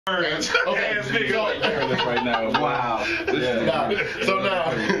Okay, right now. Wow.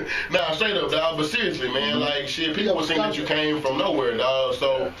 Nah, straight up, dog. But seriously, man, like shit, people were saying that you came from nowhere, dog.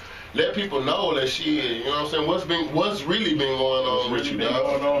 So let people know that shit. You know what I'm saying? What's really been going on with you, dog?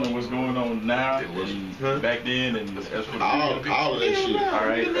 What's going on and what's going on now and back then and as for the all of that shit. All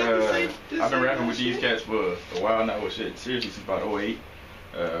right. I've been rapping with these cats for a while now. Well, shit, seriously, since about 08.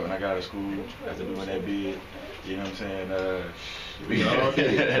 When I got out of school, after doing that bid, you know what I'm saying? We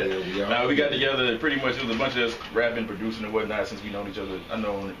got together pretty much. It was a bunch of us rapping, producing, and whatnot since we known each other. I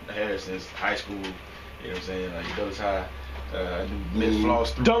known Harris since high school. You know what I'm saying? Like Dulles High. I knew Miss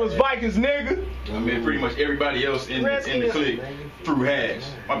Floss through Dulles Vikings, nigga. I mean, pretty much everybody else in the clique through Hash.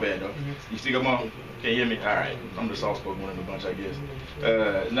 My bad though. You still got mom? Can you hear me? All right. I'm the soft spoken one of the bunch, I guess.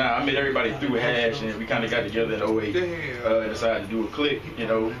 I met everybody through Hash, and we kind of got together in 08. Decided to do a clique, you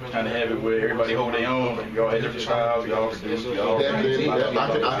know, kind of have it where everybody hold their own. Like, we all had different styles. We all produced. We all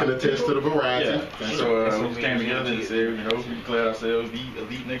I can attest to the variety. Yeah. So we came together and said, you know, we declared ourselves the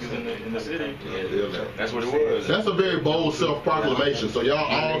elite niggas in the city. That's what it was. That's a very bold self-proclamation. So y'all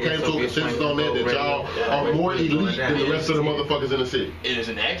all came to a consensus on that y'all are more elite than the rest of the motherfuckers in the city. It is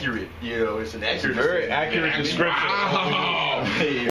an accurate, you know, it's an accurate. Very accurate description. Wow.